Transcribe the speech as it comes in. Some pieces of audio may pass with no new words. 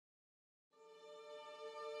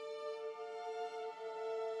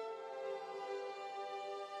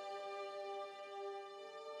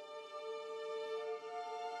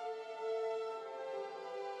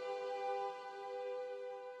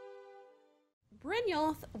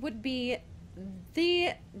Brynjolf would be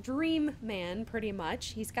the dream man, pretty much.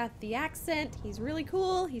 He's got the accent, he's really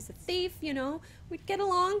cool, he's a thief, you know, we'd get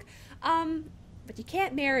along. But you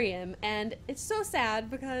can't marry him, and it's so sad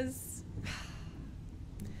because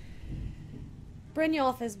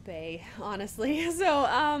Brynjolf is bae, honestly.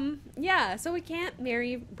 So, yeah, so we can't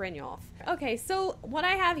marry Brynjolf. Okay, so what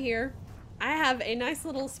I have here, I have a nice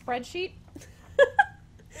little spreadsheet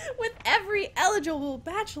with every eligible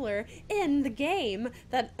bachelor in the game,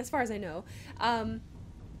 that, as far as I know.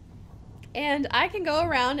 And I can go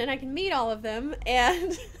around and I can meet all of them,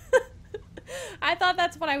 and I thought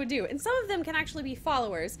that's what I would do. And some of them can actually be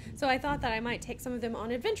followers, so I thought that I might take some of them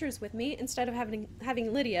on adventures with me instead of having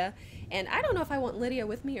Lydia. And I don't know if I want Lydia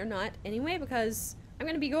with me or not anyway, because I'm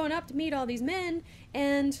going to be going up to meet all these men,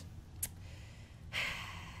 and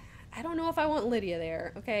I don't know if I want Lydia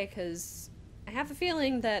there, okay, because I have a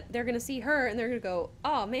feeling that they're going to see her and they're going to go,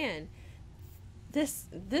 oh man,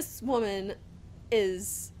 this woman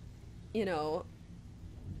is, you know,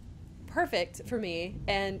 perfect for me,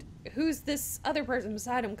 and who's this other person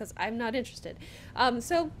beside him, because I'm not interested.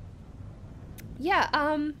 So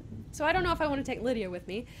yeah, so I don't know if I want to take Lydia with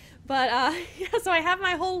me, but yeah, so I have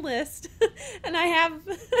my whole list and I have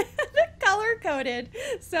it color coded,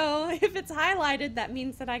 so if it's highlighted, that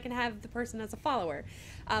means that I can have the person as a follower.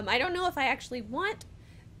 I don't know if I actually want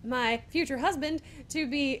my future husband to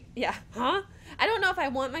be, yeah, huh? I don't know if I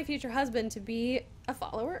want my future husband to be a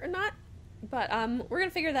follower or not, but we're gonna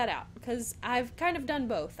figure that out, because I've kind of done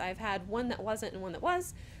both. I've had one that wasn't and one that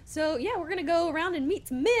was. So yeah, we're gonna go around and meet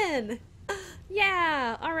some men.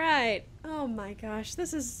 Yeah, all right. Oh my gosh,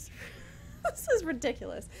 this is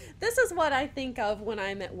ridiculous. This is what I think of when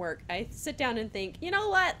I'm at work. I sit down and think, you know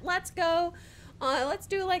what? Let's go. Let's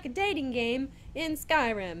do like a dating game in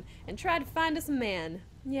Skyrim and try to find us a man.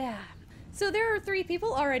 Yeah. So there are 3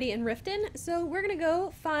 people already in Riften, so we're gonna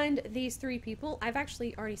go find these 3 people. I've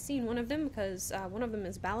actually already seen one of them, because one of them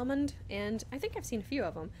is Balamund, and I think I've seen a few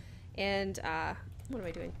of them. And what am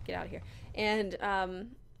I doing? Get out of here. And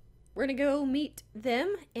we're gonna go meet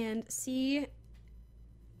them and see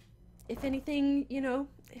if anything, you know,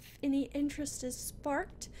 if any interest is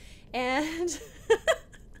sparked. And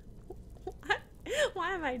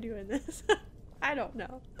why am I doing this? I don't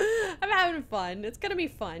know. I'm having fun. It's gonna be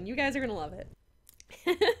fun. You guys are gonna love it.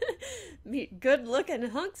 Meet good-looking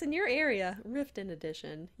hunks in your area. Riften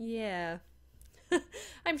edition. Yeah.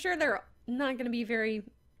 I'm sure there are not gonna be very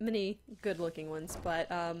many good-looking ones, but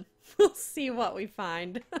we'll see what we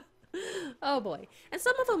find. Oh boy. And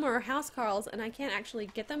some of them are housecarls, and I can't actually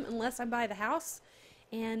get them unless I buy the house.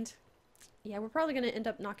 And yeah, we're probably gonna end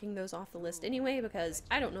up knocking those off the list anyway, because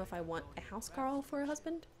I don't know if I want a housecarl for a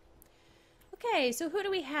husband. Okay, so who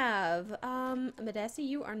do we have? Medesi,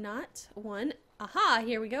 you are not one. Aha,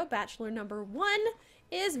 here we go. Bachelor number 1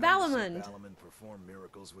 is Balamund. Balamund perform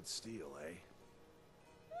miracles with steel, eh?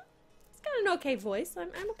 He's got an okay voice.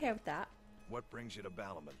 I'm okay with that. What brings you to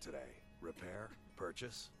Balamund today? Repair?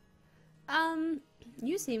 Purchase?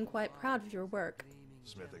 You seem quite proud of your work.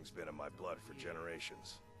 Smithing's been in my blood for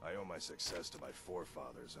generations. I owe my success to my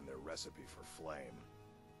forefathers and their recipe for flame.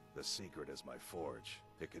 The secret is my forge.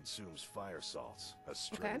 It consumes fire salts, a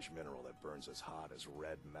strange mineral that burns as hot as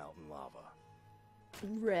red mountain lava.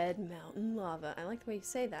 Red mountain lava. I like the way you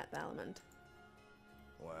say that, Balamund.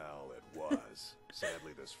 Well, it was.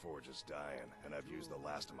 Sadly, this forge is dying, and I've used the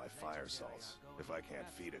last of my fire salts. If I can't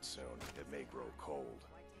feed it soon, it may grow cold.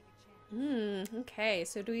 Okay,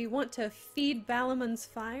 so do we want to feed Balamund's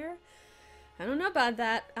fire? I don't know about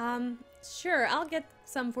that. Sure, I'll get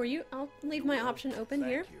some for you. I'll leave my option open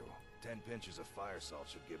here. Thank you. 10 pinches of fire salt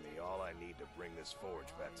should give me all I need to bring this forge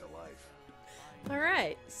back to life.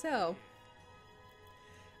 Alright, so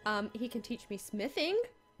he can teach me smithing.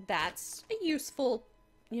 That's a useful,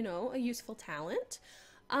 you know, a useful talent.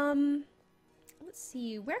 Let's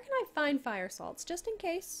see, where can I find fire salts? Just in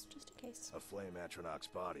case. A flame Atronach's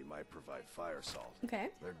body might provide fire salt. Okay.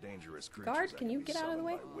 They're dangerous creatures. Guard, can you get out of the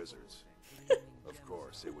way? By wizards. Of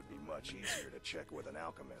course, it would be much easier to check with an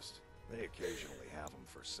alchemist. They occasionally have them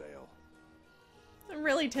for sale. I'm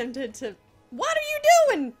really tempted to... What are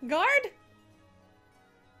you doing, guard?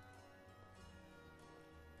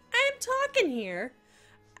 I'm talking here.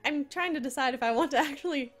 I'm trying to decide if I want to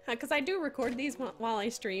actually... Because I do record these while I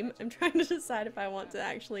stream. I'm trying to decide if I want to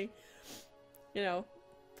actually, you know,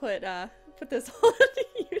 put this on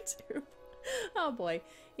YouTube. Oh boy.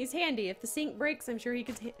 He's handy. If the sink breaks, I'm sure he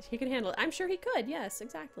could handle it. I'm sure he could. Yes,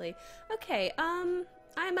 exactly. Okay,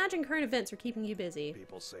 I imagine current events are keeping you busy.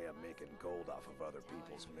 People say I'm making gold off of other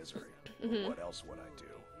people's misery. But what else would I do?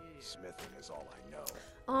 Smithing is all I know.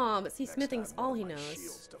 Oh, but see, Next smithing's time one all of he my knows.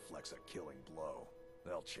 shields deflects a killing blow,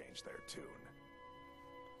 they'll change their tune.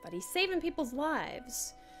 But he's saving people's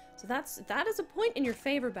lives. So that is a point in your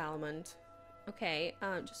favor, Balamund. Okay,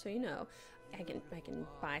 just so you know. I can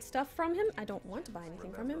buy stuff from him. I don't want to buy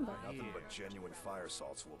anything from him, but Nothing but genuine fire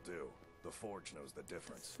salts will do. The Forge knows the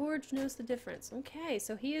difference. Forge knows the difference. Okay,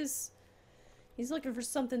 so he's looking for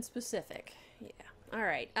something specific. Yeah. All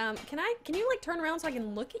right. Can you like turn around so I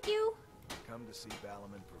can look at you? Come to see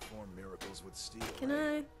Balamund perform miracles with steel. Can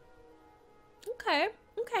I? Okay.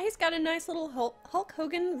 Okay, he's got a nice little Hulk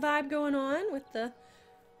Hogan vibe going on with the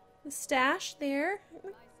stash there.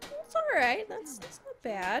 It's all right. That's not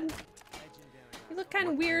bad. He looked kind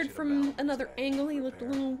of weird from another angle. He looked a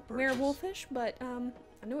little werewolfish, but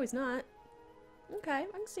I know he's not. Okay, I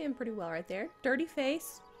can see him pretty well right there. Dirty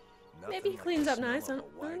face. Maybe he cleans up nice. I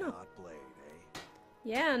don't know.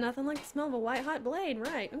 Yeah, nothing like the smell of a white hot blade,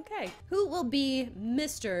 right? Okay. Who will be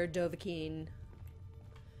Mr. Dovahkiin?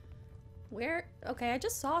 Where? Okay, I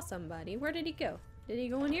just saw somebody. Where did he go? Did he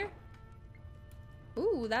go in here?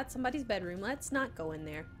 Ooh, that's somebody's bedroom. Let's not go in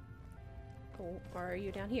there. Oh, or are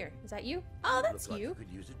you down here? Is that you? Oh, that's you. you. Could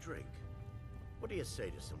use a drink. What do you say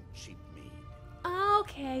to some cheap mead?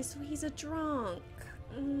 Okay, so he's a drunk.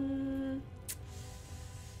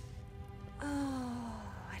 Oh,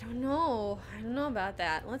 I don't know. I don't know about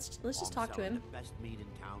that. Let's just talk to him. The best mead in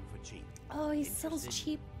town for cheap. Oh, he sells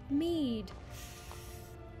cheap mead.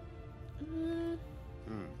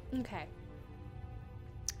 Okay.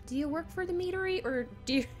 Do you work for the meadery, or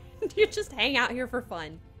do you just hang out here for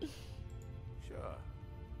fun? Sure.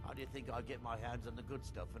 How do you think I get my hands on the good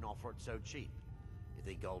stuff and offer it so cheap? You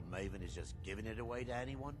think old Maven is just giving it away to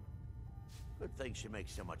anyone? Good thing she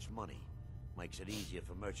makes so much money. Makes it easier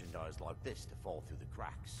for merchandise like this to fall through the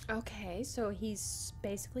cracks. Okay, so he's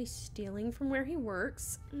basically stealing from where he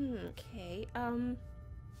works. Okay,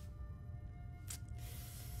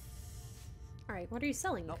 Alright, what are you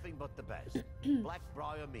selling? Nothing but the best.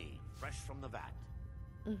 Blackbriar mead, fresh from the vat.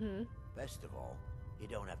 Best of all, you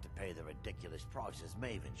don't have to pay the ridiculous prices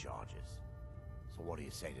Maven charges. So what do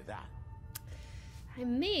you say to that? I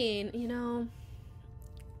mean, you know,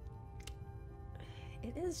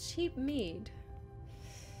 it is cheap mead.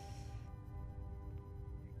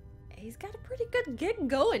 He's got a pretty good gig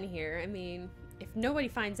going here. I mean, if nobody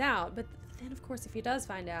finds out, but then of course if he does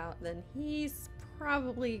find out, then he's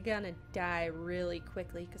probably gonna die really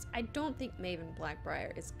quickly, because I don't think Maven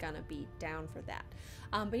Blackbriar is gonna be down for that.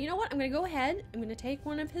 But you know what? I'm gonna go ahead. I'm gonna take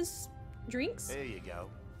one of his drinks. There you go.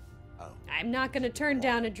 Oh, I'm not gonna turn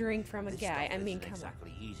down a drink from a guy. I mean, come on.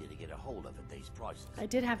 Exactly easy to get a hold of at these prices. I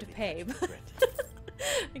did have to pay, but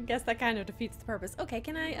I guess that kind of defeats the purpose. Okay,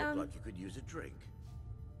 can I Look like you could use a drink.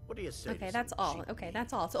 What do you say? Okay, to that's some all. cheap Okay, mead?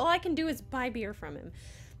 that's all. So all I can do is buy beer from him.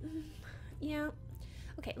 Yeah.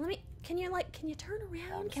 Okay, can you turn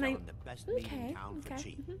around? I'm Can I? selling the best mead Okay. in town for Okay.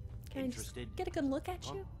 cheap. Can I just Interested? get a good look at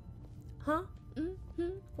Huh? you? Huh?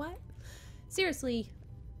 What? Seriously?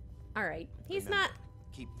 All right. He's Remember, not.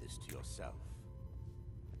 Keep this to yourself.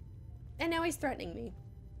 And now he's threatening me.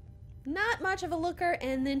 Not much of a looker,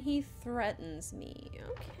 and then he threatens me.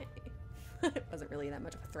 Okay. It wasn't really that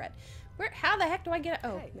much of a threat. How the heck do I get?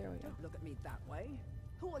 Oh, Hey, there we go. don't look at me that way.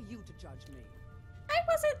 Who are you to judge me? I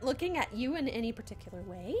wasn't looking at you in any particular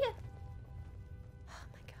way. Oh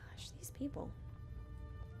my gosh, these people.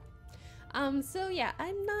 So yeah,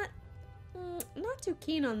 I'm not too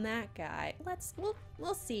keen on that guy.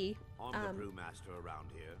 We'll see. I'm the brewmaster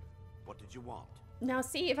around here. What did you want? Now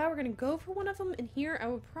see, if I were gonna go for one of them in here, I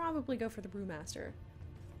would probably go for the brewmaster.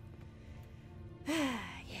 Yeah.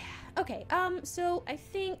 Okay, so I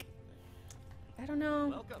think, I don't know.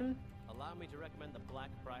 Welcome. Allow me to recommend the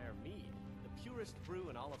Blackbriar mead, the purest brew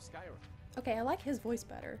in all of Skyrim. Okay, I like his voice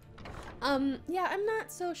better. Yeah, I'm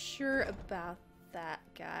not so sure about that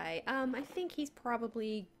guy. I think he's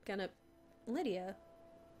probably gonna... Lydia.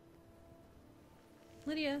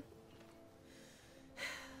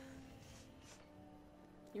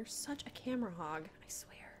 You're such a camera hog, I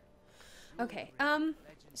swear. Okay,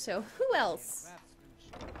 so who else?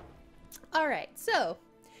 Alright, so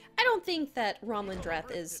I don't think that Romlandreth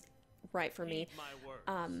is right for me.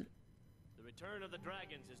 The return of the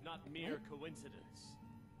dragons is not mere coincidence.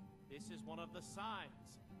 This is one of the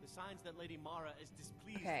signs that Lady Mara is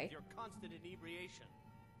displeased with your constant inebriation.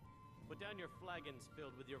 Put down your flagons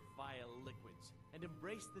filled with your vile liquids and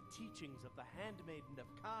embrace the teachings of the handmaiden of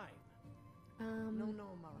Kine. No,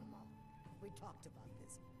 Marama. We talked about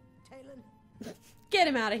this. Talon? Get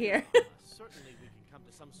him out of here. Certainly we can come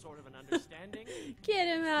to some sort of an understanding. Get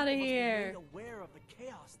him out of People must be here. made aware of the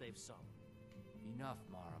chaos they've sown. Enough,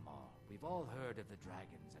 Marama. We've all heard of the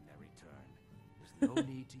dragons and their return. There's no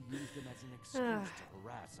need to use them as an excuse to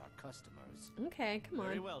harass our customers. Okay, come on.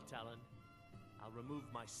 Very well, Talon. I'll remove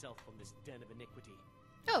myself from this den of iniquity.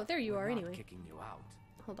 Oh, there you We're are not anyway. kicking you out.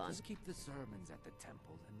 Hold on. Just keep the sermons at the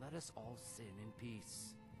temple and let us all sin in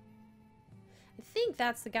peace. I think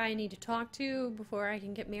that's the guy I need to talk to before I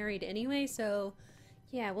can get married anyway, so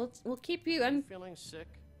yeah, we'll keep you. I'm feeling sick.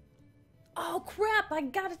 Oh crap, I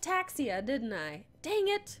got ataxia, didn't I? Dang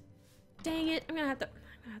it. Dang it. I'm gonna have to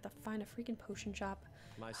find a freaking potion shop.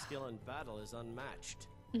 My skill in battle is unmatched.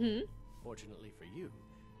 Fortunately for you,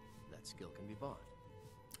 that skill can be bought.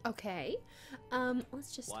 Okay.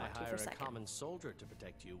 Let's just Why talk to you hire for a a second. common soldier to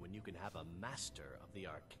protect you when you can have a master of the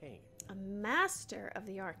arcane? A master of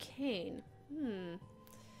the arcane.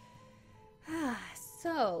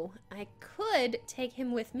 So, I could take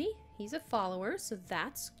him with me. He's a follower, so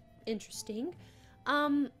that's interesting.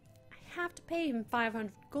 I have to pay him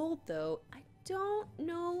 500 gold, though. I don't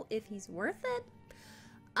know if he's worth it.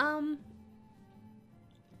 I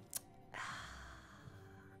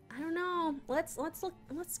don't know. Let's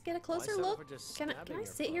get a closer look. Can I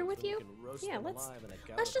sit here with you? Yeah,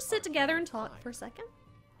 let's just sit together and talk for a second.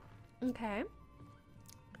 Okay.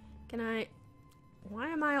 Can I? Why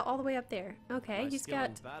am I all the way up there? Okay, he's got.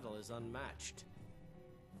 My skill in battle is unmatched.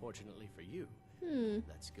 Fortunately for you,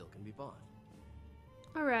 that skill can be bought.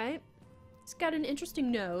 All right. He's got an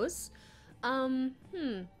interesting nose.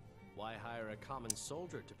 Why hire a common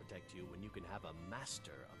soldier to protect you when you can have a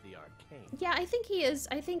master of the arcane? Yeah, I think he is.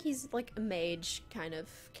 I think he's like a mage kind of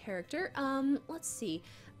character. Let's see.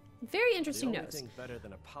 Very interesting nose. Thing better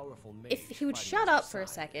than a powerful mage If he would shut up for a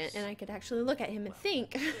second and I could actually look at him and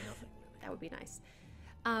think, that would be nice.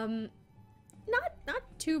 Not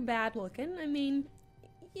too bad looking. I mean,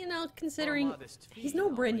 you know, considering he's no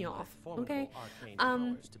Brynjolf, okay?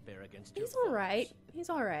 He's all right. He's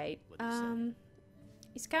all right.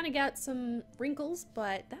 He's kind of got some wrinkles,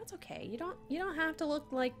 but that's okay. You don't have to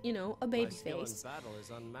look like, you know, a baby face.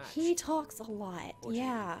 He talks a lot.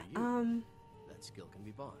 Yeah. That skill can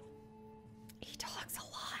be bought. He talks a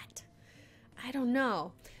lot. I don't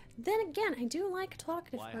know. Then again, I do like a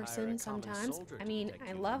talkative person sometimes. I mean,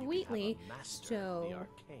 I love Wheatley, so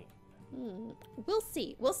we'll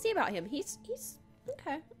see. We'll see about him. He's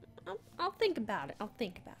okay. I'll think about it. I'll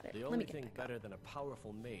think about it. The only thing better than a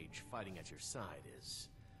powerful mage fighting at your side is,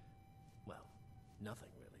 well, nothing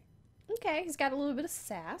really. Okay, he's got a little bit of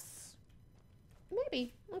sass.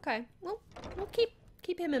 Maybe. Okay. Well, we'll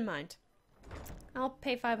keep him in mind. I'll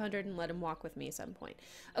pay 500 and let him walk with me at some point.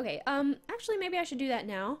 Okay, actually maybe I should do that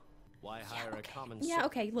now. Why hire a common Yeah,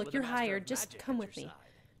 okay, look, you're hired. Just come with me.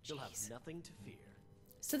 You'll have nothing to fear.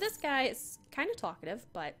 So this guy is kind of talkative,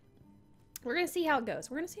 but we're gonna see how it goes.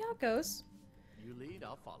 We're gonna see how it goes. You lead,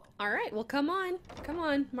 I'll follow. All right, well, come on,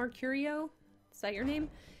 Mercurio. Is that your name?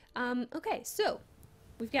 Okay, so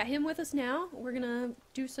we've got him with us now. We're gonna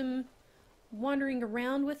do some wandering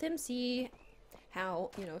around with him, see how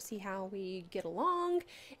we get along,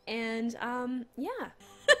 and yeah.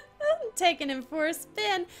 Taking him for a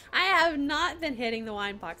spin. I have not been hitting the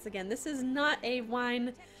wine box again. This is not a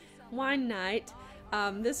wine night.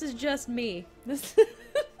 This is just me. This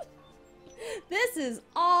is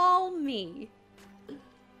all me.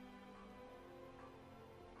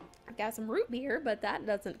 I've got some root beer, but that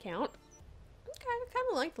doesn't count. Okay, I kind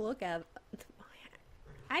of like the look of it.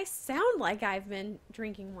 I sound like I've been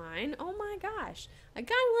drinking wine. Oh my gosh. I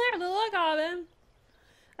kind of like the look of him.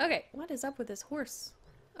 Okay, what is up with this horse?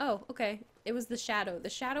 Oh, okay. It was the shadow. The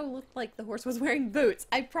shadow looked like the horse was wearing boots.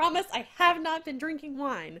 I promise I have not been drinking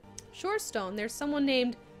wine. Shorestone, there's someone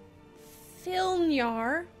named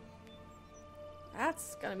Filnyar.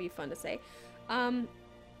 That's gonna be fun to say.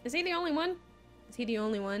 Is he the only one? Is he the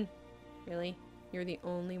only one? Really? You're the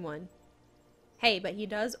only one. Hey, but he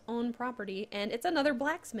does own property, and it's another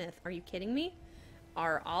blacksmith. Are you kidding me?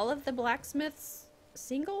 Are all of the blacksmiths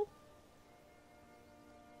single?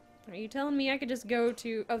 Are you telling me I could just go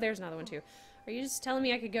to... Oh, there's another one, too. Are you just telling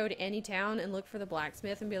me I could go to any town and look for the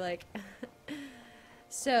blacksmith and be like,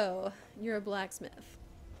 so, you're a blacksmith.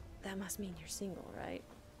 That must mean you're single, right?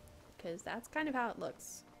 Because that's kind of how it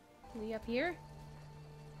looks. Is he up here?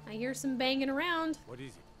 I hear some banging around. What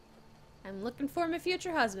is it? I'm looking for my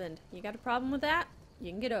future husband. You got a problem with that?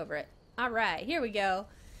 You can get over it. Alright, here we go.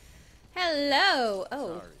 Hello!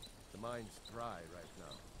 Oh. Sorry, the mine's dry right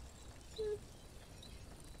now.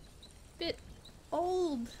 Bit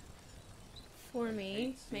old for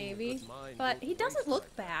me, maybe. But he doesn't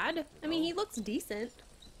look bad. I mean, he looks decent.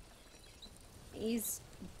 He's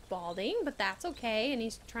balding, but that's okay, and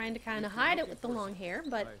he's trying to kind of hide it with the long hair,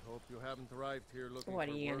 but... I hope you haven't arrived here looking what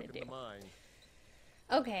are for you work gonna in do? the mine.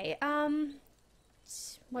 Okay,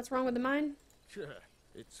 what's wrong with the mine? Sure,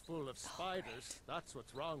 it's full of spiders. That's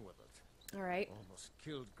what's wrong with it. Alright. Almost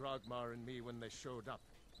killed Grogmar and me when they showed up.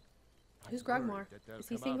 Who's I'm Grogmar? worried that they'll Is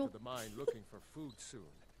he come single? out of the mine looking for food soon.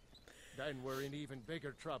 Then we're in even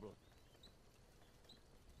bigger trouble.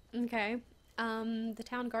 Okay. The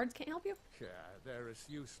town guards can't help you? Yeah, they're as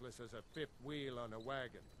useless as a fifth wheel on a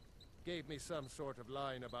wagon. Gave me some sort of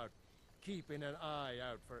line about keeping an eye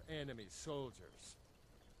out for enemy soldiers.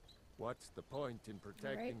 What's the point in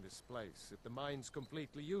protecting this place if the mine's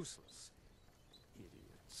completely useless?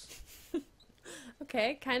 Idiots.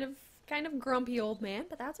 Okay, kind of grumpy old man,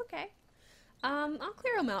 but that's okay. I'll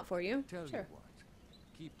clear him out for you. Tell Sure. you what,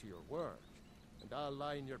 keep to your word, and I'll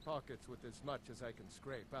line your pockets with as much as I can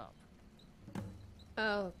scrape up.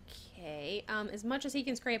 Okay, as much as he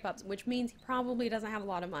can scrape up, which means he probably doesn't have a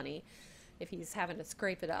lot of money if he's having to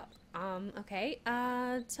scrape it up. Okay,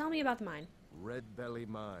 tell me about the mine. Red Belly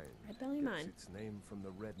Mine. Red Belly Mine. Gets its name from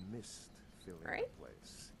the red mist filling Right. the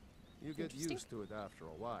place. You get used to it after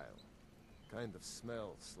a while. Kind of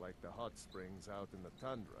smells like the hot springs out in the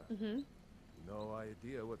tundra. Mm-hmm. No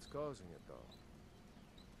idea what's causing it, though.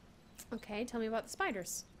 Okay, tell me about the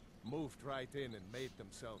spiders. Moved right in and made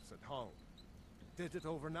themselves at home. Did it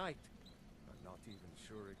overnight. I'm not even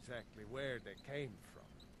sure exactly where they came from.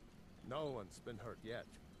 No one's been hurt yet,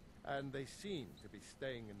 and they seem to be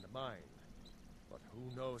staying in the mine. But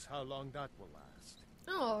who knows how long that will last.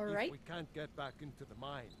 All right. If we can't get back into the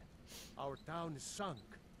mine, our town is sunk.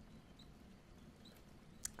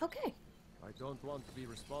 Okay. I don't want to be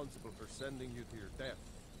responsible for sending you to your death.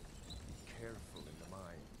 Be careful in the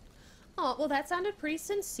mine. Oh, well, that sounded pretty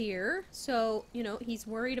sincere. So, you know, he's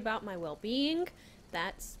worried about my well-being.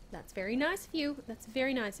 That's very nice of you. That's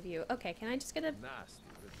very nice of you. Okay, can I just get a Nasty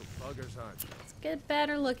little buggers, aren't you? let's get a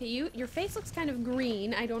better look at you? Your face looks kind of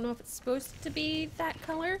green. I don't know if it's supposed to be that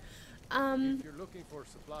color. If you're looking for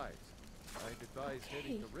supplies, I'd advise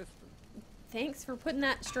heading to Riften. Thanks for putting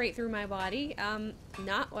that straight through my body.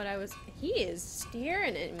 Not what I was... He is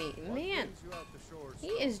staring at me. What Man, brings you out to Shor's he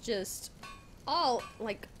is just all,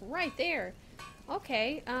 like, right there.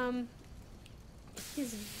 Okay, he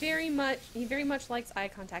very much likes eye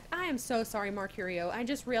contact. I am so sorry, Mercurio. I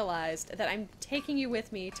just realized that I'm taking you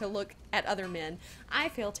with me to look at other men. I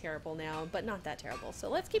feel terrible now, but not that terrible. So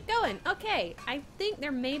let's keep going. Okay, I think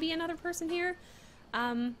there may be another person here.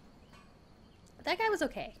 That guy was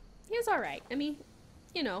okay. He was alright. I mean,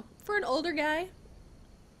 you know, for an older guy.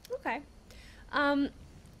 Okay.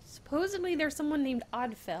 Supposedly there's someone named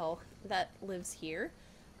Oddfell that lives here.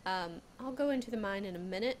 I'll go into the mine in a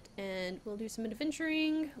minute and we'll do some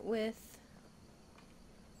adventuring with...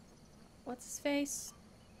 What's his face?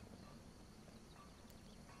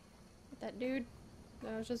 That dude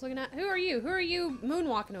that I was just looking at. Who are you? Who are you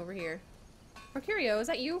moonwalking over here? Mercurio, is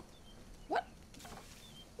that you? What?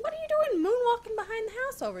 What are you doing moonwalking behind the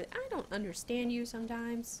house over there? I don't understand you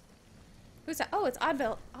sometimes. Who's that? Oh, it's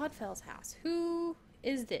Oddfell's house. Who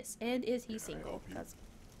is this? And is he single? Because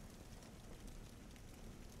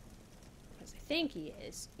I think he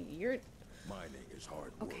is. You're... Mining is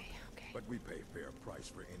hard work, Okay. but we pay fair price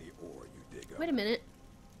for any ore you dig up. Wait a minute.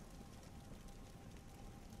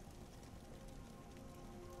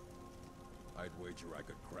 I'd wager I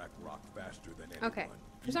could crack rock faster than anyone. Okay.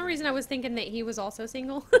 For some reason I was thinking that he was also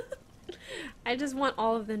single. I just want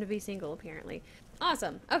all of them to be single, apparently.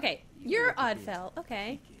 Awesome. Okay. You're Oddfell.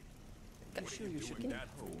 Okay. What are you doing that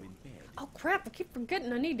for? Oh crap, I keep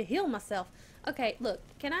forgetting I need to heal myself. Okay, look,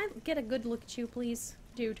 can I get a good look at you, please?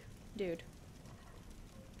 Dude.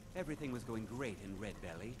 Everything was going great in Red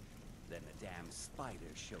Belly. Then the damn spiders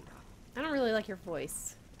showed up. I don't really like your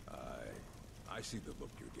voice. I see the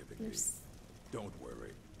look you're giving me. There's... Don't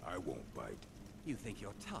worry, I won't bite. You think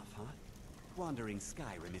you're tough, huh? Wandering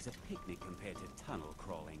Skyrim is a picnic compared to tunnel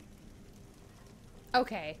crawling.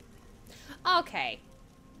 Okay. Okay.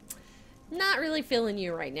 Not really feeling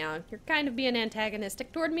you right now. You're kind of being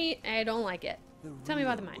antagonistic toward me. I don't like it. Tell me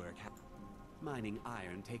about the mine. Mining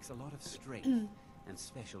iron takes a lot of strength and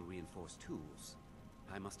special reinforced tools.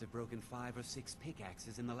 I must have broken 5 or 6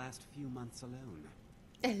 pickaxes in the last few months alone.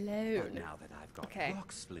 But now that I've got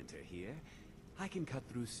Rock Splinter here, I can cut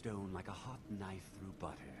through stone like a hot knife through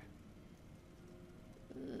butter.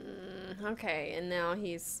 Okay, and now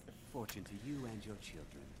he's... Fortune to you and your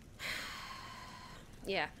children.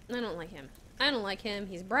 Yeah, I don't like him. I don't like him.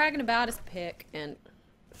 He's bragging about his pick, and...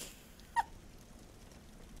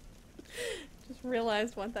 Just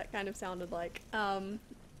realized what that kind of sounded like.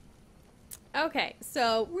 Okay,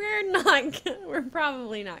 so we're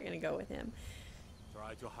probably not gonna go with him.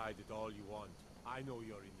 Try to hide it all you want. I know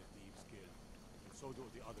you're in the Thieves' Guild, and so do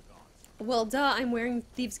the other gods. Well, duh, I'm wearing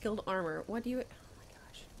Thieves Guild armor. What do you... Oh my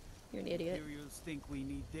gosh. You're an idiot. Imperials think we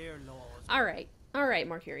need their laws. Alright. Alright,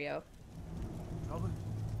 Mercurio. Trouble?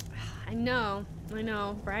 I know.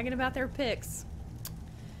 Bragging about their picks.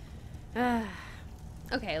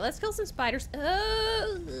 Okay, let's kill some spiders.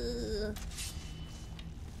 Oh,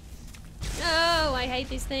 I hate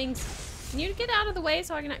these things. Can you get out of the way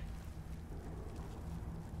so I can...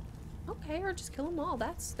 Okay, or just kill them all.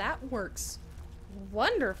 That works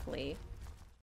wonderfully.